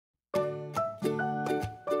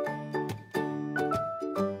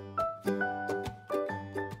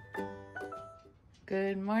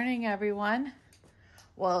morning, everyone.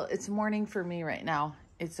 Well, it's morning for me right now.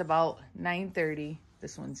 It's about 9:30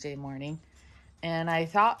 this Wednesday morning. And I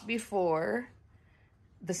thought before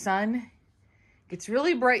the sun gets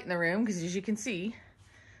really bright in the room, because as you can see,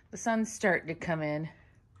 the sun's starting to come in,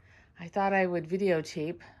 I thought I would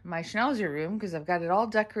videotape my Schnauzer room because I've got it all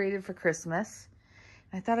decorated for Christmas.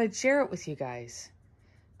 I thought I'd share it with you guys.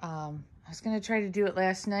 I was going to try to do it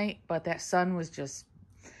last night, but that sun was just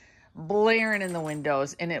blaring in the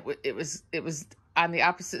windows, and it was on the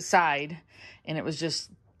opposite side, and it was just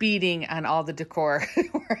beating on all the decor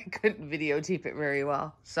where I couldn't videotape it very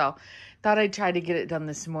well. So thought I'd try to get it done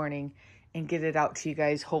this morning and get it out to you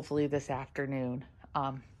guys hopefully this afternoon.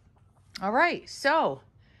 All right, so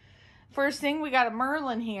first thing, we got a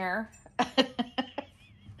Merlin here.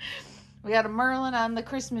 We got a Merlin on the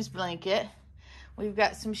Christmas blanket. We've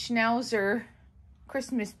got some Schnauzer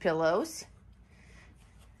Christmas pillows.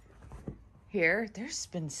 Here,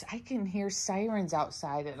 I can hear sirens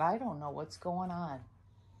outside and I don't know what's going on.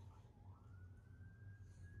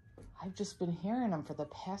 I've just been hearing them for the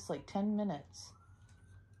past like 10 minutes.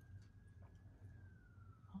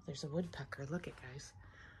 Oh, there's a woodpecker. Look it, guys.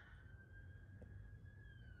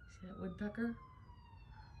 See that woodpecker?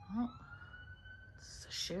 Oh, it's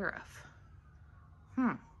the sheriff.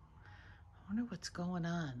 I wonder what's going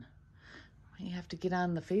on. I might have to get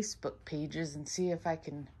on the Facebook pages and see if I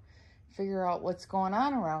can figure out what's going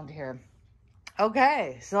on around here.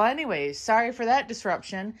 Okay, so anyways, sorry for that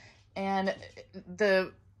disruption and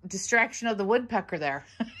the distraction of the woodpecker there.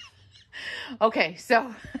 Okay,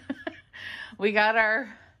 so we got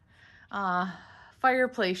our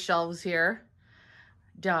fireplace shelves here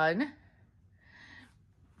done.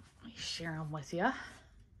 Let me share them with you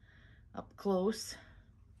up close.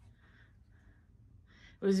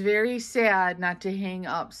 It was very sad not to hang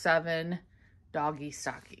up 7 doggy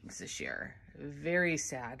stockings this year. Very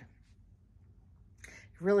sad.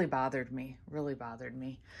 It really bothered me. Really bothered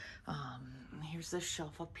me. Here's this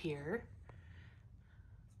shelf up here.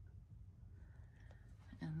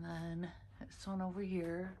 And then this one over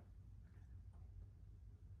here.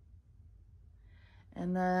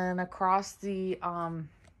 And then across the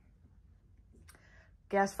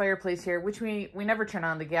gas fireplace here, which we never turn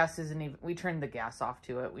on. The gas isn't even, we turn the gas off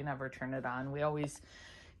to it. We never turn it on. We always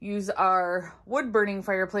use our wood burning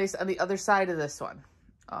fireplace on the other side of this one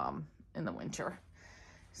in the winter.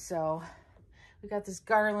 So we got this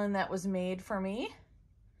garland that was made for me.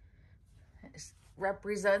 It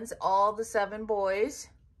represents all the 7 boys.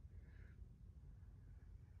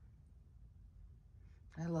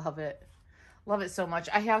 I love it. Love it so much.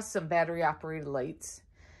 I have some battery operated lights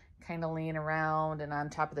kind of laying around and on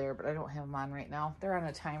top of there, but I don't have them on right now. They're on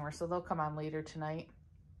a timer, so they'll come on later tonight.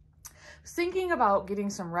 I was thinking about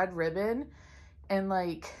getting some red ribbon and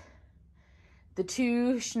like the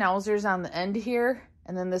 2 schnauzers on the end here,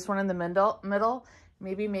 and then this one in the middle,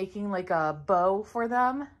 maybe making like a bow for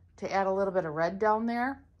them to add a little bit of red down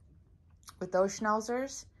there with those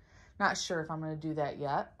schnauzers. Not sure if I'm going to do that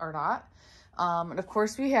yet or not. And of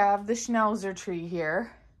course we have the Schnauzer tree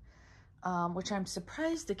here, which I'm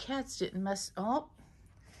surprised the cats didn't mess. Oh,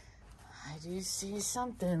 I do see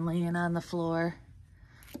something laying on the floor.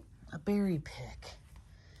 A berry pick.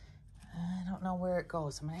 I don't know where it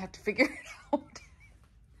goes. I'm going to have to figure it out.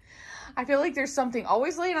 I feel like there's something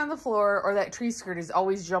always laying on the floor, or that tree skirt is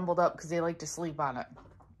always jumbled up because they like to sleep on it.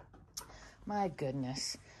 My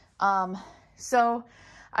goodness. So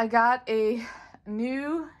I got a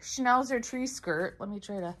new Schnauzer tree skirt. Let me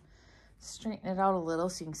try to straighten it out a little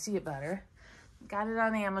so you can see it better. Got it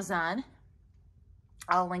on Amazon.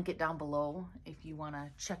 I'll link it down below if you want to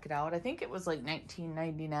check it out. I think it was like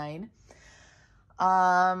 $19.99.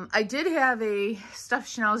 I did have a stuffed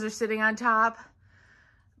Schnauzer sitting on top.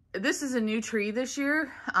 This is a new tree this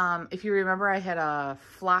year. If you remember, I had a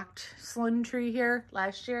flocked slim tree here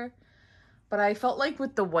last year. But I felt like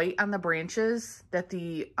with the white on the branches that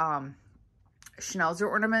the Schnauzer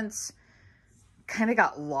ornaments kind of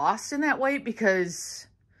got lost in that white, because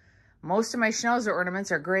most of my Schnauzer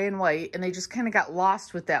ornaments are gray and white, and they just kind of got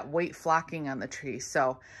lost with that white flocking on the tree.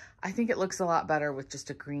 So I think it looks a lot better with just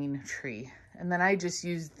a green tree. And then I just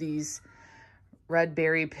used these red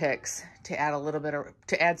berry picks to add a little bit of,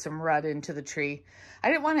 to add some red into the tree. I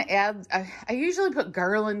didn't want to add, I usually put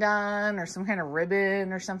garland on or some kind of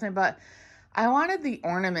ribbon or something, but I wanted the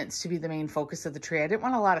ornaments to be the main focus of the tree. I didn't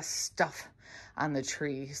want a lot of stuff on the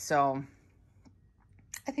tree. So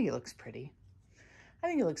I think it looks pretty. I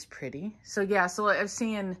think it looks pretty. So yeah, so I've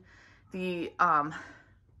seen the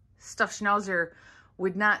stuffed Schnauzer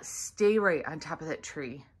would not stay right on top of that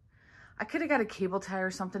tree. I could have got a cable tie or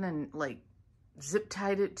something and like zip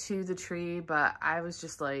tied it to the tree, but I was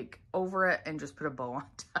just like over it and just put a bow on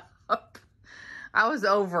top. I was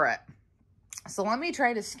over it. So let me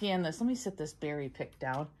try to scan this. Let me set this berry pick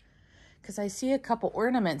down because I see a couple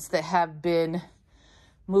ornaments that have been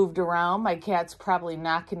moved around. My cat's probably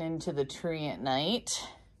knocking into the tree at night.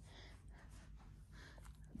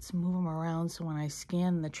 Let's move them around so when I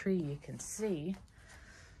scan the tree, you can see.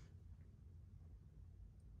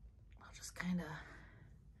 I'll just kind of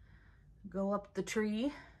go up the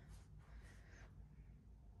tree.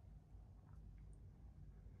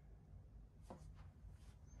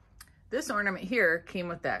 This ornament here came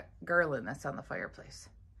with that garland that's on the fireplace.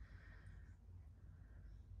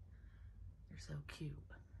 They're so cute.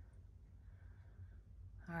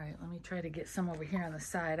 All right, let me try to get some over here on the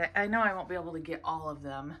side. I know I won't be able to get all of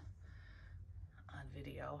them on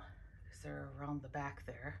video because they're around the back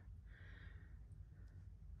there.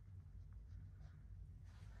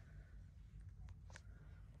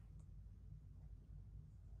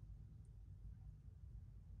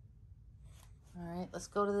 All right, let's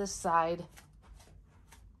go to this side.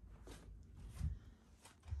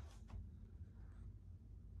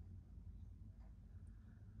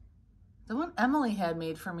 The one Emily had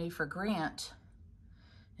made for me for Grant,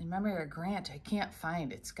 in memory of Grant, I can't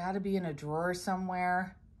find. It's got to be in a drawer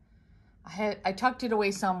somewhere. I tucked it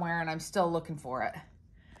away somewhere and I'm still looking for it.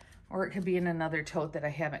 Or it could be in another tote that I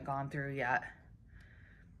haven't gone through yet.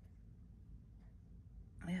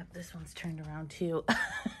 Yep, this one's turned around too.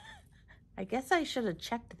 I guess I should have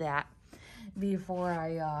checked that before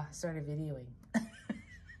I started videoing.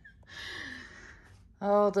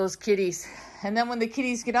 Oh, those kitties. And then when the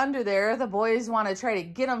kitties get under there, the boys want to try to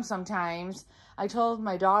get them sometimes. I told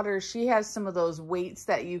my daughter she has some of those weights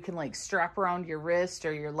that you can like strap around your wrist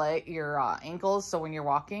or your leg, your ankles. So when you're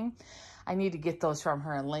walking, I need to get those from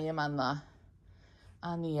her and lay them on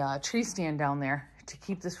the tree stand down there to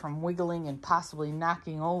keep this from wiggling and possibly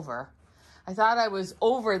knocking over. I thought I was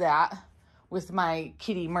over that with my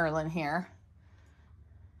kitty Merlin here.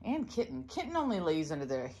 And Kitten. Kitten only lays under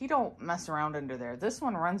there. He don't mess around under there. This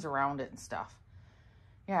one runs around it and stuff.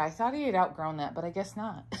 Yeah, I thought he had outgrown that, but I guess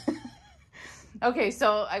not. Okay,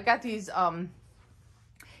 so I've got these,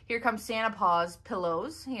 Here Comes Santa Paws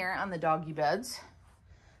pillows here on the doggy beds.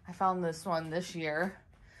 I found this one this year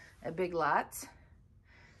at Big Lots.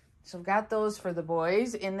 So I've got those for the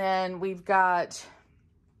boys. And then we've got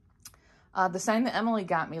the sign that Emily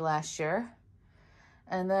got me last year.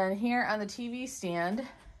 And then here on the TV stand,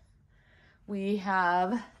 we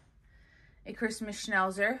have a Christmas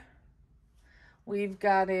Schnauzer. We've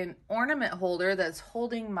got an ornament holder that's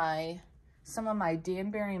holding some of my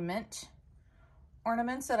Danbury Mint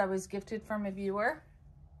ornaments that I was gifted from a viewer.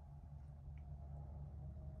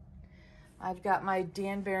 I've got my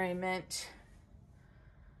Danbury Mint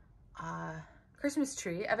Christmas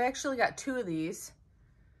tree. I've actually got 2 of these,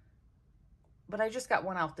 but I just got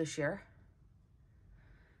one out this year.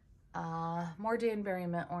 More Danbury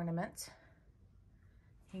Mint ornaments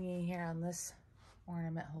hanging here on this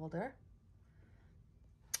ornament holder.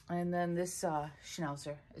 And then this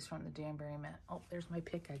Schnauzer is from the Danbury Mint. Oh, there's my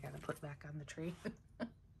pick I gotta put back on the tree.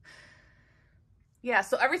 Yeah,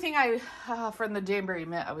 so everything from the Danbury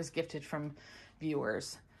Mint I was gifted from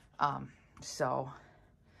viewers. So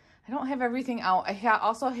I don't have everything out. I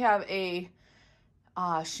also have a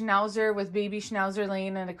Schnauzer with baby Schnauzer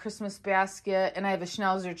laying in a Christmas basket, and I have a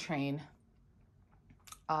Schnauzer train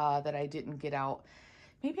that I didn't get out.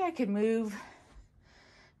 Maybe I could move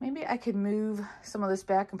some of this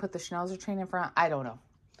back and put the Schnauzer train in front. I don't know.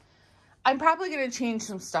 I'm probably going to change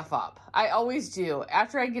some stuff up. I always do.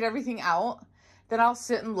 After I get everything out, then I'll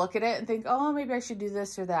sit and look at it and think, oh, maybe I should do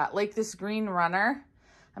this or that. Like this green runner,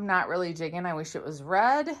 I'm not really digging. I wish it was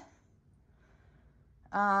red.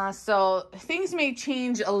 So things may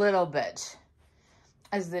change a little bit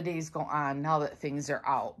as the days go on now that things are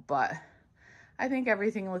out, but I think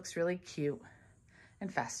everything looks really cute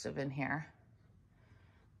and festive in here.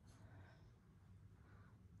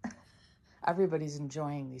 Everybody's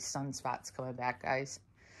enjoying these sunspots coming back, guys.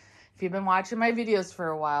 If you've been watching my videos for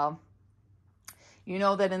a while, you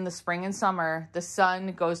know that in the spring and summer, the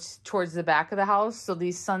sun goes towards the back of the house, so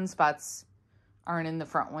these sunspots aren't in the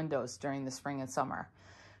front windows during the spring and summer.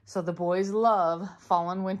 So the boys love fall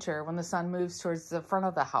and winter when the sun moves towards the front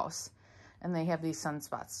of the house, and they have these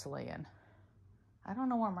sunspots to lay in. I don't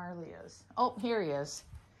know where Marley is. Oh, here he is.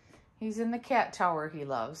 He's in the cat tower he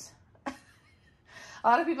loves. A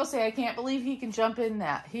lot of people say, I can't believe he can jump in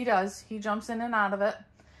that. He does. He jumps in and out of it,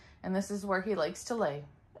 and this is where he likes to lay.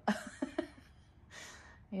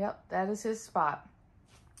 Yep, that is his spot.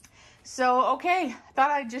 So, okay, I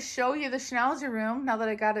thought I'd just show you the Schnauzer room now that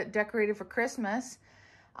I got it decorated for Christmas.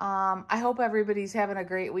 I hope everybody's having a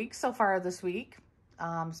great week so far this week.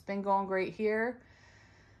 It's been going great here.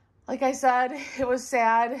 Like I said, it was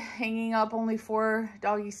sad hanging up only 4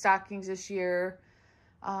 doggy stockings this year.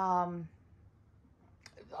 About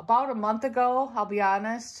a month ago, I'll be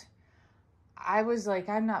honest, I was like,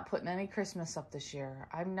 I'm not putting any Christmas up this year.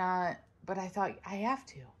 I'm not, but I thought I have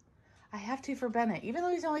to. I have to for Bennett, even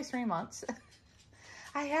though he's only 3 months.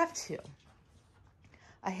 I have to.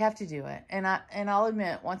 I have to do it. And I'll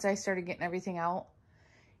admit, once I started getting everything out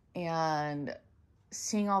and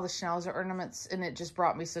seeing all the Schnauzer ornaments, and it just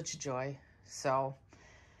brought me such joy. So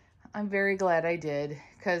I'm very glad I did,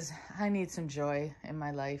 because I need some joy in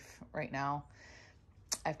my life right now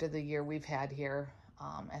after the year we've had here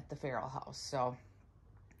at the Feral House. So,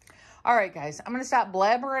 all right, guys, I'm going to stop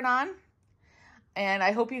blabbering on, and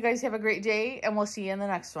I hope you guys have a great day, and we'll see you in the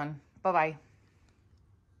next one. Bye-bye.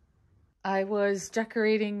 I was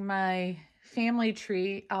decorating my family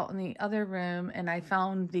tree out in the other room, and I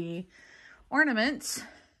found the ornaments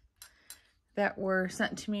that were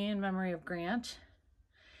sent to me in memory of Grant.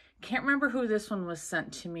 Can't remember who this one was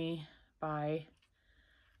sent to me by,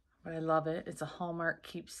 but I love it. It's a Hallmark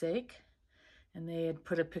keepsake, and they had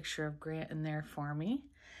put a picture of Grant in there for me.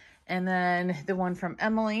 And then the one from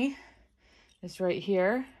Emily is right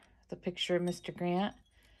here, the picture of Mr. Grant,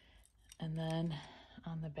 and then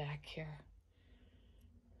on the back here.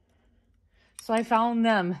 So I found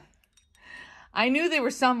them. I knew they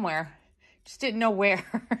were somewhere, just didn't know where.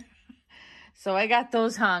 So I got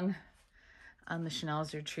those hung on the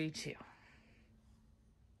Schnauzer tree too.